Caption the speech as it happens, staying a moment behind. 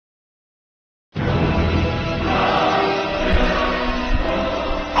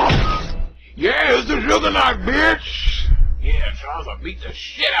Juggernaut, bitch! Yeah, Charles, I'll beat the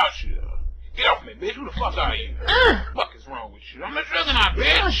shit out you. Get off me, bitch. Who the fuck are you? What the fuck is wrong with you? I'm the Juggernaut,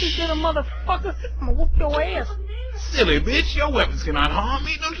 bitch! You little motherfucker. I'm gonna whoop your ass. Silly bitch, your weapons cannot harm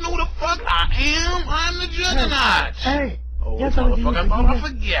me. Don't you know who the fuck I am? I'm the Juggernaut. Hey. Oh, Yes, motherfucker, I thought I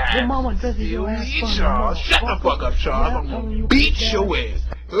forgot. Your mama dresses your ass me, funny, Charles. Shut the fuck up, Charles. I'm gonna beat your ass.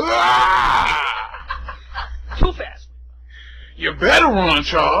 Too fast. You better run,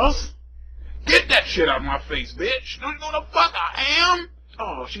 Charles. Get that shit out of my face, bitch. Don't you know who the fuck I am?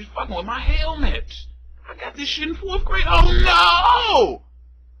 Oh, she's fucking with my helmet. I got this shit in 4th grade. Oh,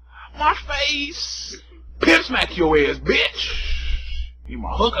 no! My face. Pimp smack your ass, bitch. You my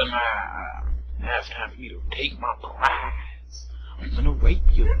hooker now. Now it's time for me to take my prize. I'm gonna rape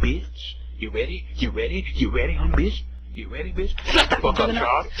you, bitch. You ready? You ready? You ready, bitch? You ready, bitch? Shut the fuck up,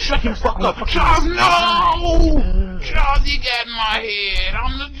 Charles. Shut the fuck up. Charles, no! Charles, you got in my head.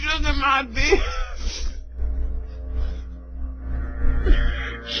 I'm the Juggernaut, bitch.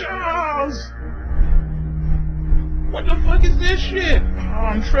 Charles! What the fuck is this shit? Oh,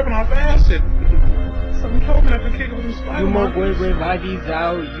 I'm tripping off acid. Something told me I could kick it with some spider. You know, boy, vadi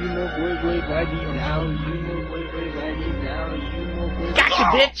out. You know, boy, vadi out. You know, boy, vadi out. You know, boy. Gotcha,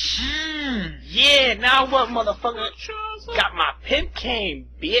 bitch! Yeah, now what, motherfucker? Got my pimp cane,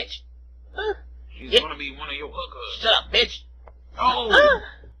 bitch. She's gonna be one of your hookers. Shut up, bitch. Oh!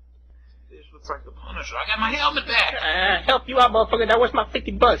 This looks like the Punisher. I got my helmet back. Help you out, motherfucker. That was my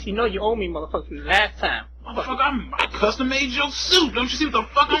 $50. You know you owe me, motherfucker, from the last time. Motherfucker, I custom made your suit. Don't you see what the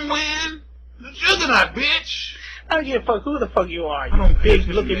fuck I'm wearing? The Juggernaut, bitch. I don't give a fuck who the fuck you are, you I don't big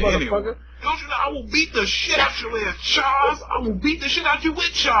looking motherfucker. Don't you know I will beat the shit out your ass, Charles? I will beat the shit out you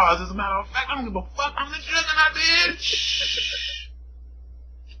with Charles. As a matter of fact, I don't give a fuck. I'm the Juggernaut, bitch.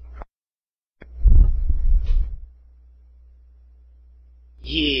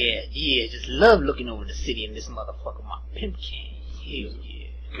 Yeah, just love looking over the city in this motherfucker, my pimp cane. Hell yeah.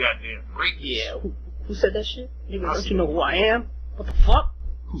 Goddamn great. Yeah, who said that shit? Nigga, don't you know who I am? What the fuck?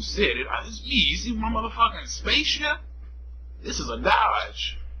 Who said it? It's me. You see my motherfucking spaceship? This is a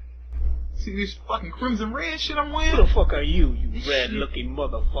Dodge. See this fucking crimson red shit I'm wearing? Who the fuck are you, you red-looking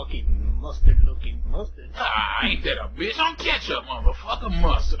motherfucking mustard-looking mustard? Ah, ain't that a bitch? I'm ketchup, motherfucker.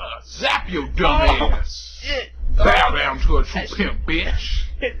 Mustard. Zap your dumb ass. Shit. Bow down to a true pimp, bitch.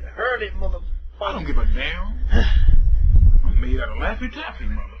 It hurt it, motherfucker. I don't give a damn. I'm made out of Laffy Taffy,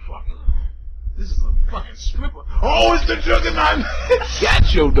 motherfucker. This is a fucking stripper. Oh, it's the Juggernaut.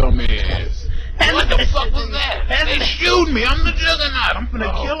 Got your dumb ass. What the fuck was that? They shooting me. I'm the Juggernaut. I'm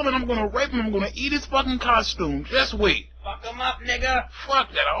gonna kill him and I'm gonna rape him. I'm gonna eat his fucking costume. Just wait. Fuck him up, nigga.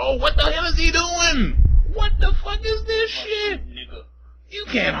 Fuck that. Oh, what the hell is he doing? What the fuck is this shit? Nigga. You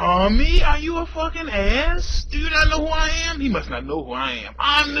can't harm me. Are you a fucking ass? Do you not know who I am? He must not know who I am.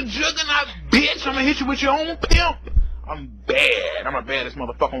 I'm the Juggernaut, bitch. I'm gonna hit you with your own pimp. I'm bad. I'm the baddest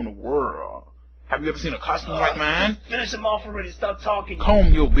motherfucker in the world. Have you ever seen a costume like mine? Finish him off already. Stop talking.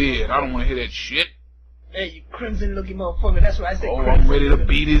 Comb your beard. I don't want to hear that shit. Hey, you crimson-looking motherfucker. That's what I said. Oh, I'm ready to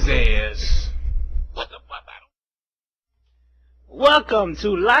beat his ass. What the fuck? Welcome to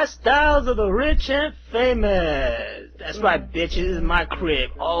Lifestyles of the Rich and Famous. That's right, bitches. This is my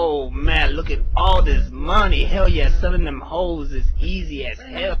crib. Oh, man, look at all this money. Hell yeah, selling them hoes is easy as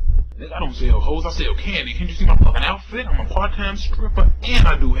hell. Nigga, I don't sell hoes. I sell candy. Can't you see my fucking outfit? I'm a part-time stripper and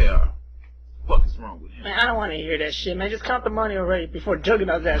I do hair. What the fuck is wrong with him? Man, I don't want to hear that shit, man. Just count the money already before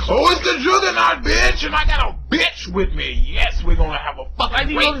Juggernaut's ass. Oh, it's the Juggernaut, bitch, and I got a bitch with me. Yes, we're gonna have a fucking Why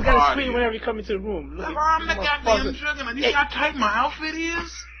do you great always party. gotta scream whenever you come into the room? Look I'm the goddamn Juggernaut. You see how tight my outfit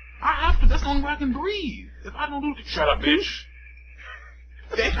is? I have to. That's the only way I can breathe. If I don't do... Shut up, bitch.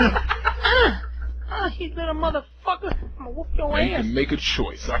 You little motherfucker. I'm gonna whoop your You ass. can make a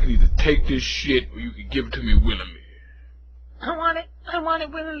choice. I can either take this shit or you can give it to me willingly. I want it. I want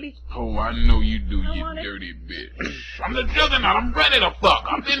it willingly. Oh, I know you do, you dirty bitch. I'm the Juggernaut. I'm ready to fuck.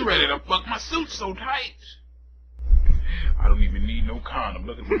 I've been ready to fuck. My suit's so tight. I don't even need no condom.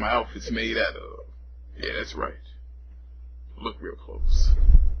 Look at what my outfit's made out of. Yeah, that's right. Look real close.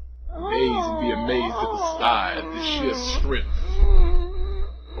 Amazed and be amazed at the size, the sheer strength.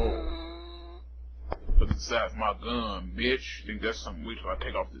 Oh. Look at the size of my gun, bitch. Think that's something? Wait till I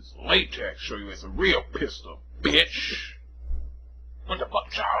take off this latex. Show you it's a real pistol, bitch. What the fuck,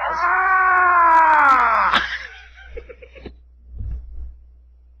 Charles?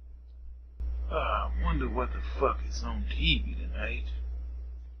 I wonder what the fuck is on TV tonight.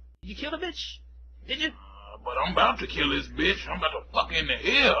 Did you kill the bitch? Did you? But I'm about to kill this bitch. I'm about to fuck in the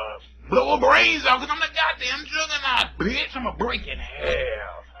ear. Blow her brains out, 'cause I'm the goddamn Juggernaut, bitch. I'm a break in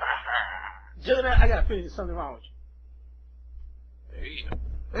half. Juggernaut, I gotta finish something wrong with you. Hey,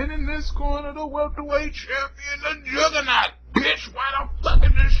 And in this corner, the welterweight champion, the Juggernaut. Bitch, why the fuck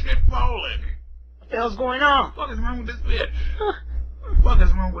is this shit falling? What the hell's going on? What the fuck is wrong with this bitch? What the fuck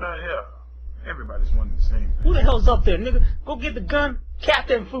is wrong with her hair? Everybody's wanting the same thing. Who the hell's up there, nigga? Go get the gun, cap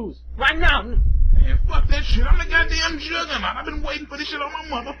them fools. Right now. Man, fuck that shit. I'm the goddamn Juggernaut. I've been waiting for this shit all my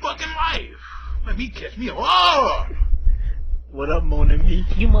motherfucking life. Let me catch me a... Oh! What up, mon ami?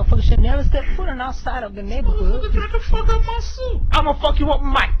 You motherfuckers should never step foot on outside of the neighborhood. Motherfucker tried to fuck up my suit. I'ma fuck you up with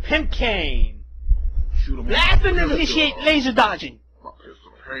my pimp cane. Shoot him. Blast and initiate laser dodging. My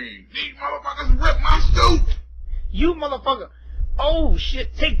pistol pain. These motherfuckers ripped my suit. You motherfucker. Oh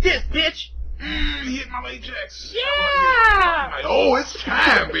shit, take this, bitch. He hit my latex. Yeah! Like, oh, it's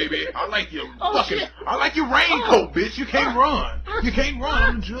time, baby. I like your I like your raincoat, bitch. You can't run. You can't run.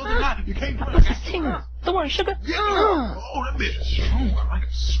 I'm a Juggernaut. You can't run. Don't worry, sugar. Yeah. Oh, that bitch is strong. I like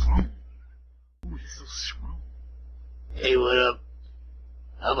it strong. Ooh, it's so strong. Hey, what up?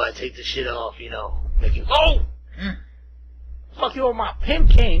 How about I take the shit off, you know? Make you... Oh! Fuck you on my pimp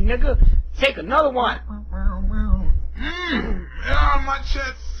cane, nigga. Take another one. Yeah, my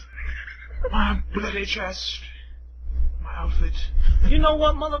chest. My bloody chest. My outfit. You know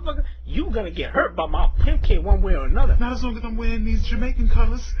what, motherfucker? You gonna get hurt by my pimp cane one way or another. Not as long as I'm wearing these Jamaican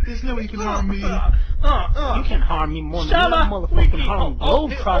colors. There's no way you can harm me. You can harm me more than that motherfucking Harlem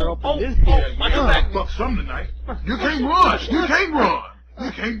Globetrotter up in this bitch. I got back buck some tonight. You can't run. You can't run.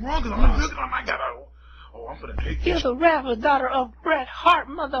 You can't run because I'm a Juggernaut. I gotta... Oh, I'm gonna take You're this. the rapper daughter of Bret Hart,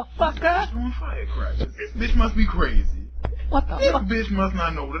 motherfucker. Throwing firecrackers. This bitch must be crazy. What the This fuck? bitch must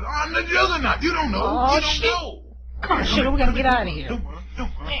not know that I'm the Juggernaut. You don't know. Oh, You don't shit. know. Come on, sugar, we gotta get out of here. Don't run.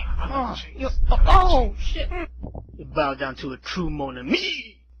 Don't run. I like the chase. Oh, shit. You bow down to a true mon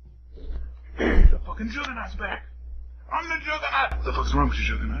ami. The fucking Juggernaut's back. I'm the Juggernaut. What the fuck's wrong with you,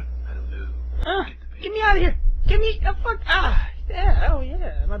 Juggernaut? I don't know. Get me out of here. Get me the fuck out. Yeah, oh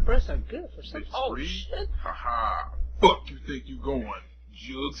yeah. My breasts are good for some. Oh, shit. Haha. Fuck you think you going?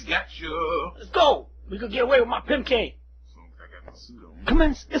 Jugs got you. Let's go. We could get away with my pimp cane. As long as I got my suit on.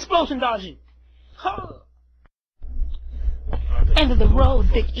 Commence explosion dodging. Huh. End of the road,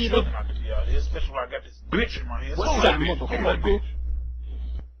 Big Evil. Especially when I got this bitch in my hand. What's that, motherfucker?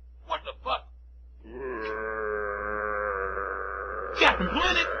 What the fuck? Captain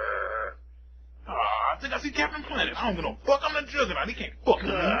Planet? I think I see Captain Planet. I don't give no fuck. I'm the Juggernaut. He can't fuck with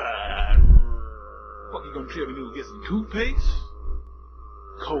me. Fuck, you gonna tell me to get some toothpaste?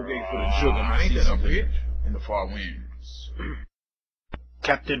 Colgate for the Juggernaut. Ain't that a bitch? In the far winds.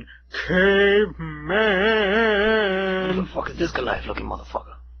 Captain Caveman. Who the fuck is this Goliath looking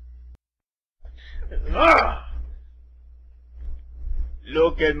motherfucker?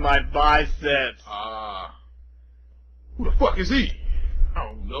 Look at my biceps. Who the fuck is he? I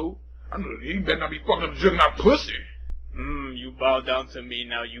don't know. I know he better not be fucking up Juggernaut pussy. You bow down to me,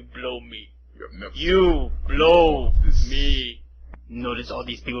 now you blow me. You blow me. Notice all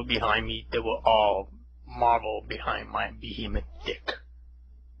these people behind me, they were all marble behind my behemoth dick.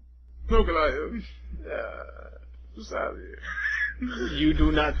 No, Goliath. What's out here? You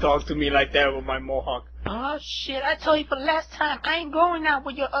do not talk to me like that with my mohawk. Oh shit, I told you for the last time, I ain't going out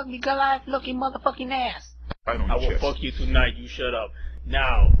with your ugly Goliath looking motherfucking ass. I will fuck you tonight, you shut up.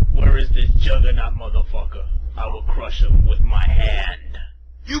 Now, where is this Juggernaut motherfucker? I will crush him with my hand.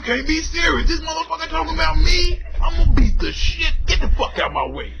 You can't be serious. This motherfucker talking about me? I'm gonna beat the shit. Get the fuck out my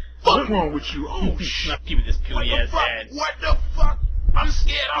way. Fuck wrong with you? Oh shit. Give me this puny ass hand. What the fuck? I'm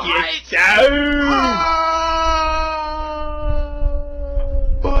scared of heights.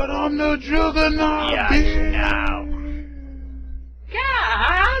 But I'm the Juggernaut, bitch. Now.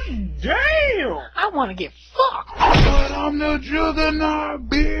 God damn! I wanna get fucked. But I'm the Juggernaut,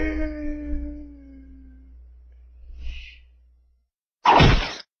 bitch.